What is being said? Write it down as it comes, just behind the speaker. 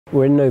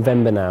We're in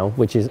November now,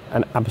 which is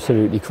an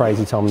absolutely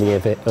crazy time of the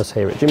year for us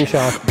here at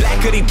Gymshark. Black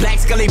hoodie, black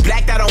scully,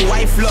 black that on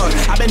white floor.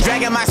 I've been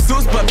dragging my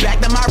suits, but back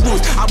to my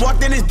roots. I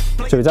walked in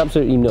this. So it's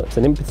absolutely nuts,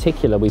 and in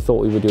particular we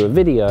thought we would do a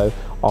video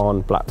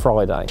on Black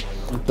Friday.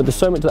 But there's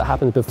so much that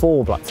happens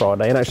before Black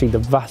Friday, and actually the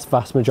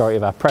vast majority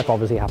of our prep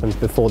obviously happens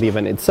before the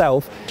event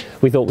itself.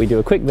 We thought we'd do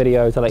a quick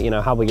video to let you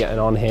know how we're getting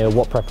on here,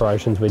 what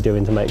preparations we're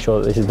doing to make sure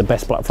that this is the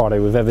best Black Friday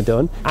we've ever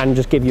done, and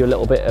just give you a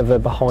little bit of a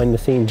behind the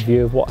scenes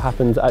view of what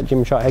happens at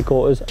Gymshark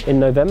headquarters in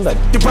November.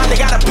 You probably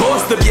got a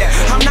poster, yeah.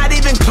 I'm not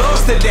even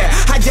close to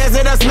that. I just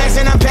hit a smash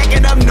and I'm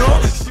packing up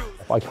north.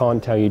 I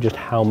can't tell you just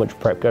how much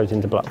prep goes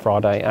into Black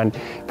Friday, and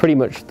pretty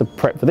much the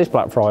prep for this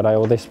Black Friday,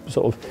 or this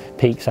sort of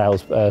peak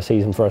sales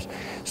season for us,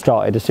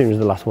 started as soon as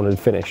the last one had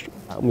finished.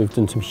 And we've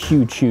done some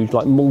huge,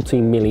 like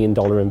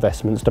multi-million-dollar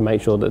investments to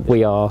make sure that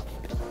we are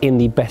in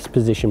the best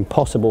position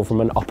possible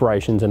from an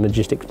operations and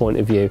logistics point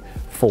of view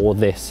for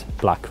this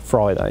Black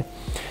Friday.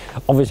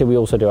 Obviously, we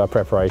also do our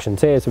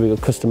preparations here, so we've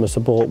got customer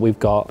support. We've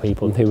got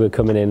people who are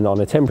coming in on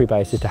a temporary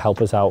basis to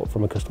help us out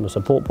from a customer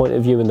support point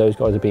of view, and those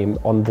guys have been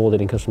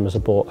onboarded in customer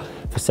support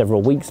for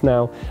several weeks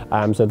now.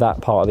 So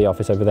that part of the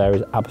office over there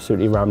is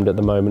absolutely rammed at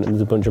the moment, and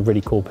there's a bunch of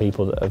really cool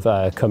people that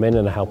have come in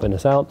and are helping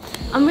us out.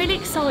 I'm really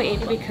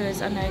excited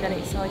because I know that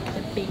it's like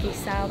the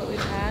biggest sale that we've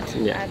had,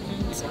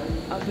 and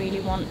I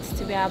really want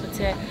to be able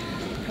to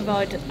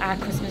provide our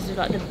customers with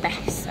like the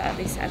best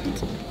service,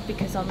 and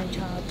because I'm in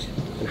charge.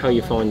 And how are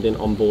you finding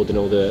onboarding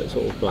all the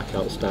sort of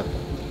Blackout staff?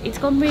 It's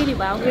gone really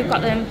well. We've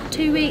got them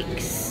 2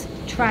 weeks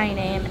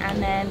training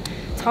and then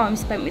time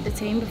spent with the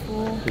team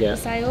before the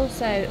sale,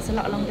 so it's a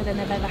lot longer than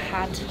they've ever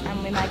had,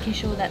 and we're making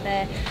sure that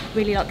they're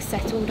really like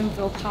settled and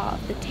feel part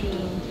of the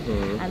team,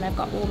 and they've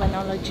got all the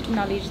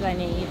knowledge they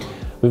need.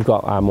 We've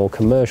got our more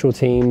commercial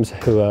teams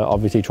who are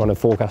obviously trying to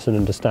forecast and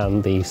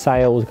understand the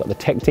sales. We've got the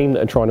tech team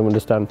that are trying to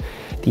understand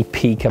the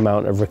peak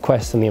amount of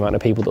requests and the amount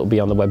of people that will be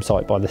on the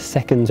website by the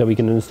second, so we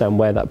can understand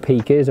where that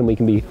peak is, and we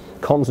can be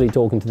constantly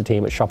talking to the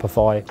team at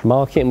Shopify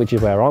Marketing, which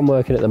is where I'm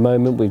working at the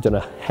moment. We've done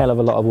a hell of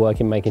a lot of work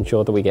in making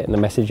sure that we're getting the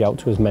message out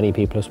to as many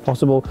people as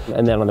possible.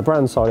 And then on the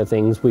brand side of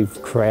things, we've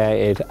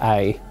created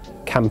a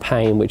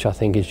campaign which I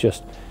think is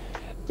just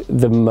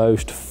the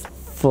most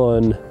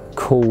fun,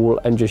 cool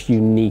and just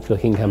unique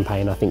looking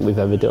campaign I think we've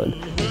ever done.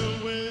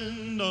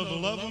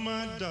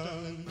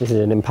 This is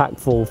an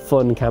impactful,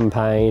 fun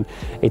campaign.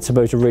 It's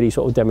supposed to really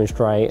sort of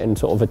demonstrate and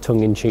sort of a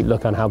tongue-in-cheek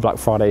look on how Black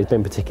Friday has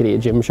been, particularly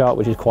at Gymshark,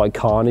 which is quite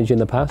carnage in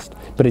the past.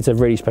 But it's a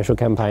really special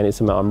campaign. It's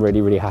something I'm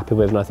really happy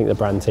with, and I think the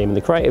brand team and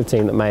the creative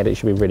team that made it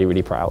should be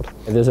really proud.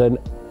 There's an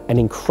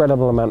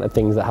incredible amount of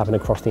things that happen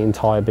across the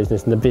entire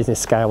business, and the business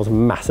scales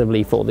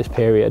massively for this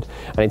period,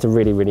 and it's a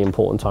really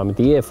important time of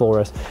the year for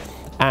us.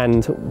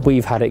 And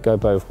we've had it go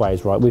both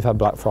ways, right? We've had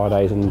Black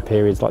Fridays and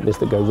periods like this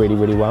that go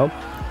really well,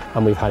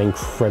 and we've had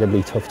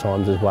incredibly tough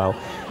times as well.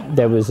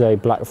 There was a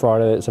Black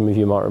Friday that some of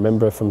you might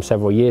remember from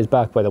several years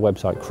back where the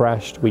website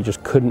crashed. We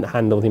just couldn't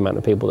handle the amount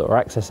of people that were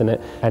accessing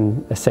it,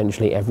 and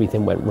essentially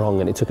everything went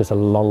wrong, and it took us a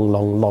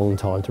long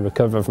time to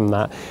recover from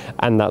that,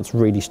 and that's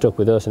really stuck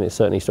with us, and it's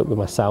certainly stuck with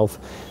myself.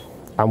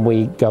 And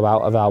we go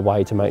out of our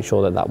way to make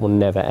sure that that will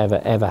never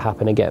ever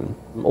happen again.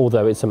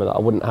 Although it's something that I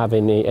wouldn't have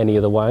any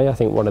other way. I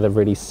think one of the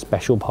really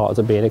special parts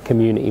of being a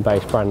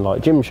community-based brand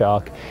like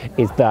Gymshark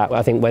is that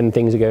I think when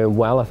things are going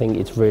well, I think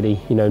it's really,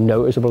 you know,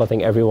 noticeable. I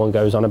think everyone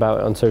goes on about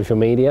it on social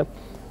media.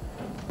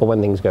 But when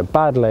things go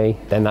badly,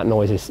 then that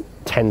noise is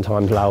 10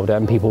 times louder,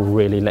 and people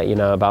really let you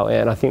know about it.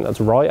 And I think that's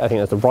right. I think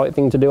that's the right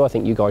thing to do. I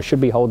think you guys should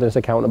be holding us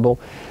accountable,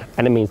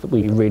 and it means that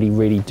we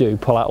really do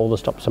pull out all the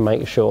stops to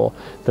make sure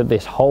that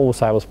this whole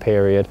sales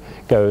period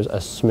goes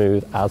as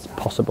smooth as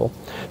possible.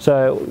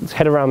 So let's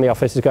head around the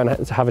office, is going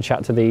to have a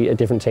chat to the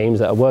different teams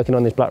that are working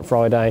on this Black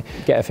Friday,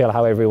 get a feel of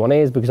how everyone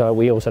is, because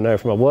we also know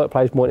from a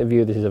workplace point of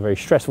view this is a very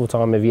stressful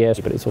time of year,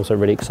 but it's also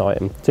really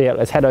exciting. So yeah,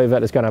 let's head over,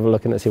 let's go and have a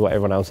look, and let's see what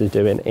everyone else is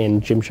doing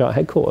in Gymshark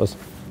headquarters.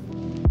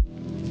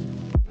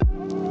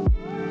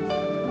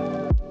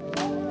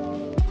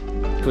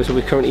 So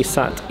we're currently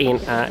sat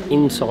in our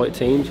insight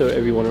team, so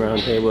everyone around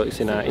here works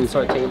in our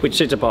insight team, which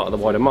sits a part of the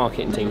wider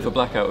marketing team. For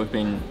Blackout, we've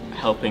been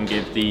helping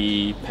give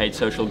the paid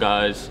social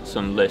guys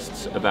some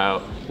lists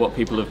about what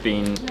people have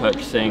been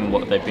purchasing,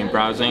 what they've been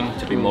browsing,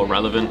 to be more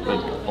relevant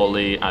with all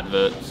the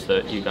adverts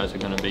that you guys are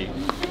going to be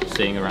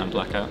seeing around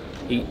Blackout.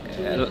 He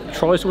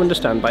tries to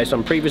understand, based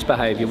on previous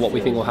behaviour, what we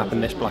think will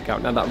happen this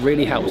Blackout. Now that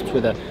really helps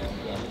with a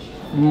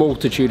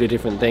multitude of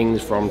different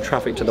things, from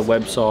traffic to the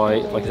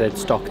website, like I said,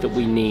 stock that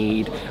we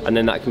need, and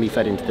then that can be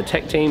fed into the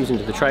tech teams,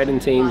 into the trading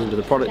teams, into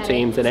the product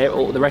teams, and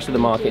all the rest of the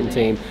marketing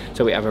team,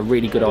 so we have a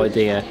really good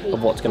idea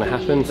of what's going to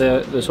happen.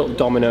 The sort of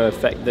domino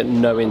effect that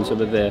knowing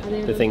some of the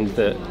things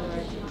that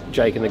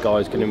Jake and the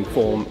guys can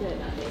inform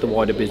the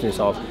wider business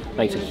of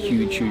makes a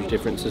huge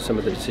difference to some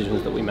of the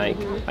decisions that we make,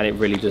 and it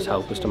really does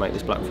help us to make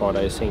this Black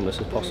Friday as seamless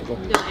as possible.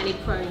 Any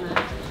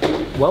promos?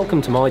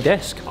 Welcome to my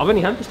desk. I've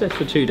only had this desk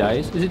for 2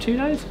 days. Is it 2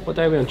 days? What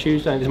day are we on?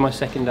 Tuesday. This is my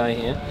second day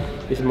here.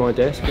 This is my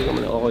desk. We've got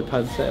my little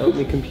iPad set up,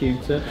 my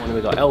computer. And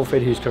we've got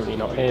Alfred, who's currently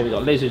not here. We've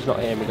got Liz, who's not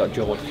here. And we've got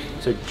Jord.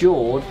 So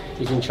Jord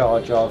is in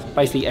charge of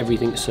basically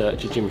everything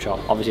search at Gymshark.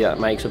 Obviously that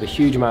makes up a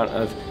huge amount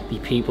of the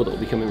people that will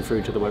be coming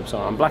through to the website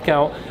on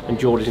Blackout, and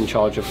Jord is in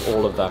charge of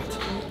all of that.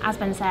 As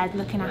Ben said,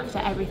 looking after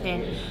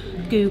everything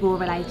Google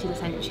related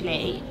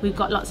essentially. We've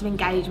got lots of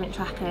engagement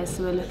trackers,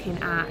 so we're looking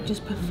at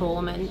just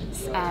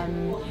performance,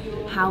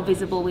 how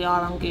visible we are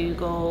on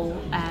Google,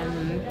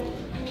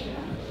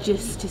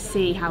 just to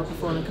see how we're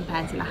performing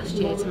compared to last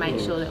year, to make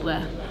sure that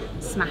we're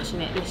smashing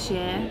it this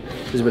year.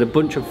 There's been a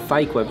bunch of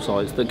fake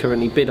websites that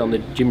currently bid on the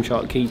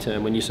Gymshark key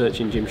term when you're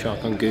searching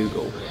Gymshark on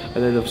Google,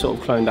 and then they've sort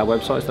of cloned our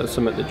websites. That's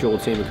something that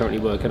Jord's team are currently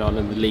working on,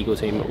 and the legal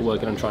team are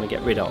working on trying to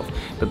get rid of.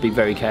 But be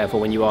very careful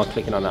when you are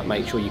clicking on that.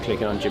 Make sure you're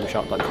clicking on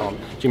Gymshark.com.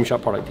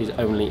 Gymshark product is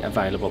only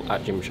available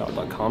at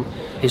Gymshark.com.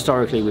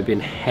 Historically, we've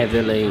been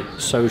heavily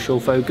social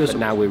focused.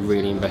 Now we're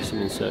really investing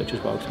in search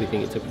as well, because we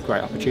think it's a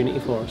great opportunity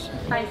for us.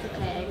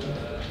 Basically,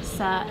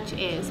 search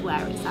is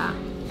where it's at.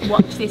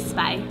 Watch this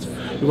space.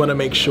 We want to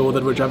make sure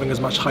that we're driving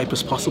as much hype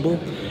as possible.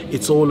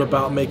 It's all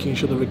about making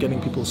sure that we're getting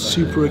people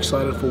super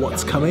excited for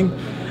what's coming,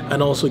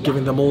 and also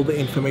giving them all the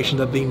information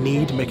that they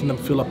need, making them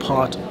feel a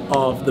part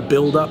of the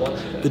build-up,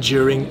 the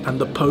during, and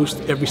the post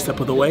every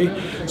step of the way.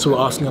 So we're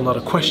asking a lot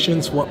of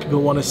questions, what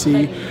people want to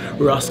see.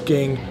 We're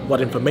asking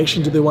what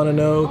information do they want to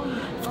know.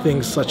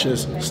 Things such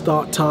as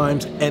start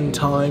times, end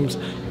times,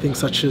 things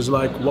such as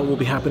like what will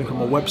be happening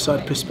from a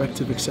website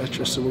perspective,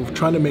 etc. So we're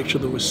trying to make sure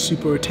that we're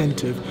super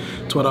attentive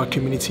to what our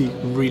community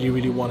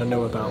really want to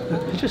know about.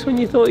 Just when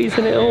you thought you'd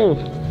seen it all.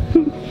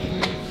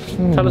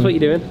 Tell us what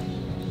you're doing.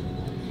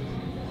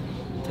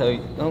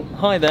 Oh,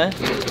 hi there.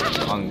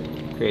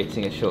 I'm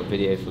creating a short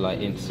video for like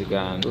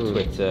Instagram,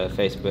 Twitter,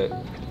 Facebook,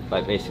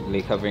 like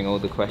basically covering all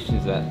the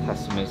questions that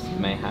customers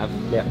may have.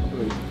 Yeah.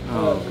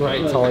 Oh,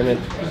 great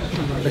timing.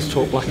 Let's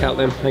talk Blackout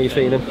then. How are you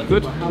feeling?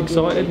 Good.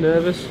 Excited?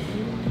 Nervous?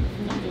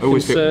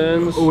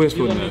 Concerns? Always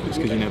feel nervous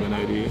because you never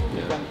know, do you?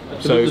 Yeah.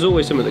 So there's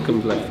always something that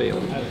comes left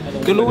field.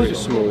 There's always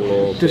small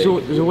or there's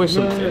always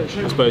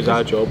something. I suppose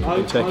our job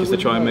in tech is to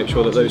try and make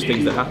sure that those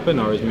things that happen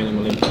are as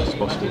minimal impact as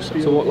possible.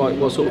 So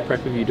what sort of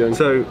prep have you done?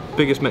 So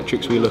biggest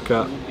metrics we look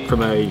at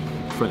from a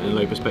front and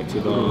low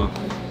perspective are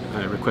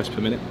requests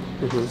per minute.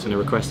 So a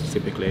request is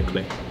typically a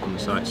click on the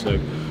site, so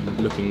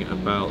looking at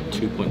about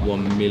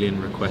 2.1 million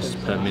requests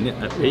per minute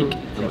at peak,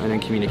 and then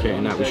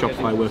communicating that with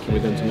Shopify, working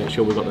with them to make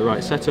sure we've got the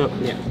right setup.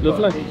 Yeah,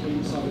 lovely.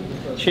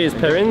 Cheers,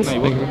 Perrins.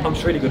 I'm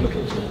just really good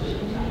looking.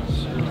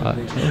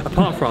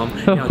 Apart from,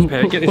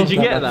 did you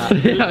get that?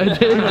 Yeah, I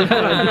did.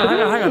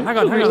 Hang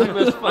on.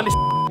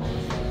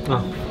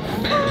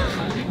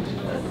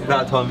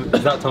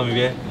 Is that time of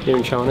year? Here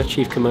in China,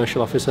 Chief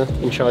Commercial Officer,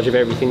 in charge of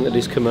everything that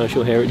is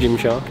commercial here at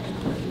Gymshark.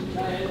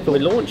 We're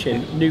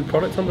launching new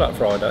products on Black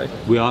Friday.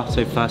 We are,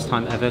 so first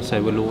time ever,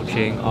 so we're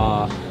launching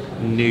our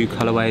new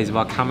colourways of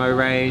our camo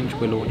range,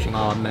 we're launching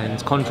our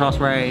men's contrast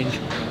range,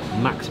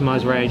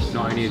 maximise range.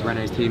 Not only is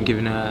Renault's team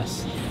giving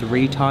us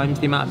 3 times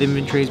the amount of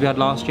inventory as we had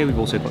last year, we've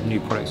also got new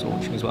products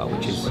launching as well,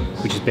 which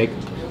is big.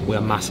 We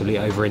are massively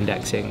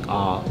over-indexing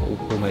our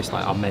almost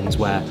like our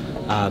menswear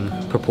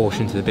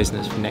proportion to the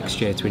business for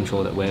next year to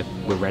ensure that we're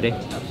ready.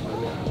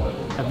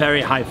 A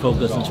very high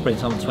focus in Spring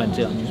Summer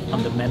 20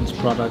 on the men's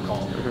product,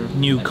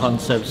 new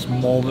concepts,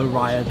 more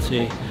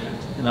variety,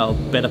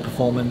 better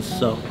performance,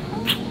 so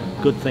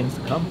good things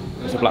to come.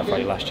 So Black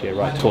Friday last year,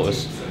 right, taught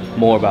us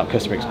more about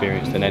customer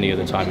experience than any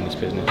other time in this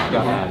business.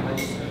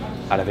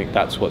 And I think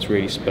that's what's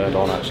really spurred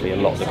on actually a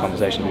lot of the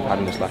conversations we've had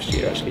in this last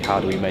year, actually how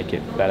do we make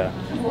it better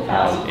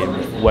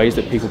in ways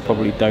that people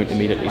probably don't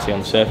immediately see on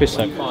the surface.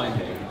 So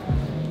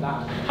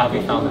How have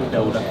you found the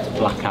build up to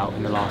Blackout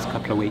in the last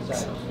couple of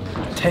weeks?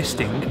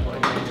 Testing,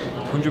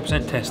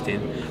 100% testing,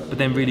 but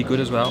then really good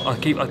as well. I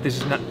keep like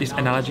this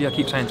analogy I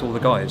keep saying to all the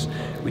guys,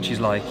 which is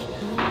like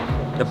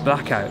the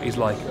Blackout is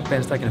like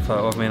Ben's taking a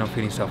photo of me and I'm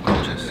feeling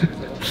self-conscious.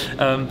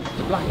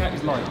 The Blackout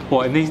is like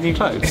what, in these new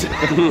clothes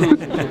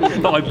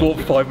that I bought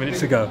 5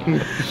 minutes ago.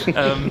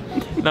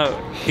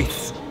 No,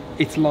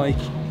 it's like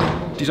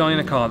designing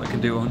a car that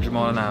can do 100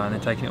 miles an hour and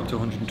then taking it up to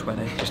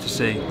 120 just to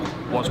see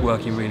what's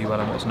working really well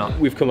and what's not.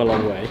 We've come a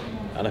long way.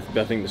 And I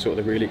think the sort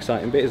of the really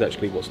exciting bit is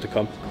actually what's to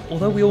come.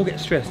 Although we all get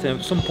stressed,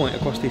 at some point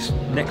across these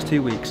next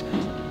 2 weeks,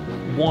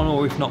 one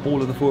or if not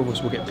all of the 4 of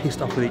us will get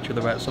pissed off with each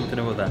other about something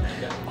or other.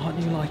 Aren't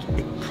you like,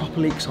 it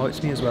properly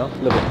excites me as well.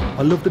 Love it.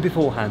 I love the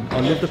beforehand,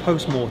 I love the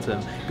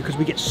post-mortem, because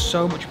we get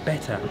so much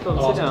better.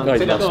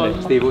 Sit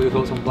down. Steve, what are your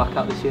thoughts on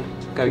Blackout this year?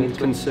 Going into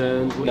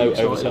concerns, what no are you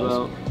excited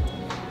oversells.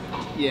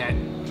 about? Yeah,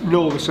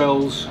 no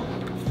oversells,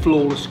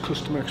 flawless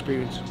customer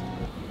experience.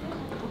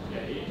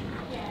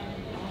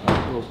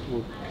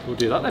 We'll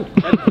do that then.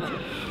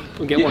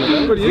 We'll get one of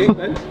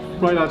them.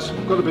 Right lads,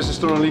 got the business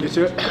done, I'll leave you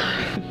to it.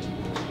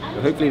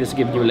 Hopefully this has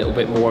given you a little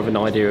bit more of an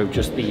idea of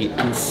just the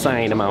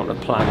insane amount of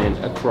planning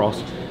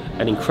across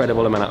an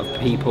incredible amount of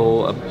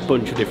people, a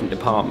bunch of different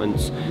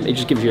departments. It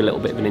just gives you a little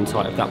bit of an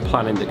insight of that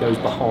planning that goes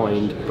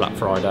behind Black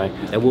Friday.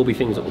 There will be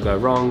things that will go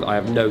wrong, I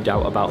have no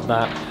doubt about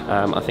that.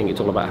 I think it's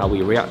all about how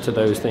we react to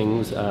those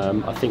things.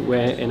 I think we're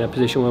in a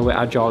position where we're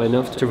agile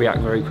enough to react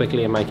very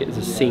quickly and make it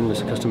as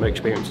seamless a customer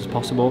experience as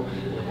possible.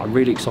 I'm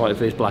really excited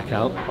for this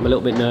Blackout. I'm a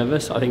little bit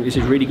nervous. I think this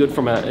is really good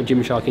from a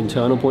Gymshark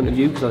internal point of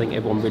view, because I think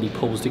everyone really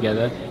pulls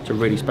together. It's a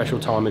really special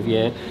time of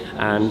year,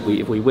 and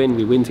if we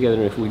win together,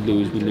 and if we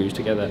lose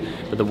together.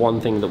 But the one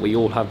thing that we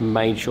all have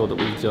made sure that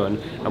we've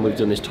done, and we've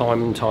done this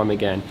time and time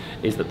again,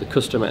 is that the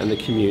customer and the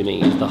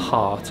community is the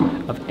heart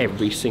of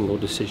every single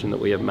decision that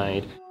we have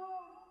made.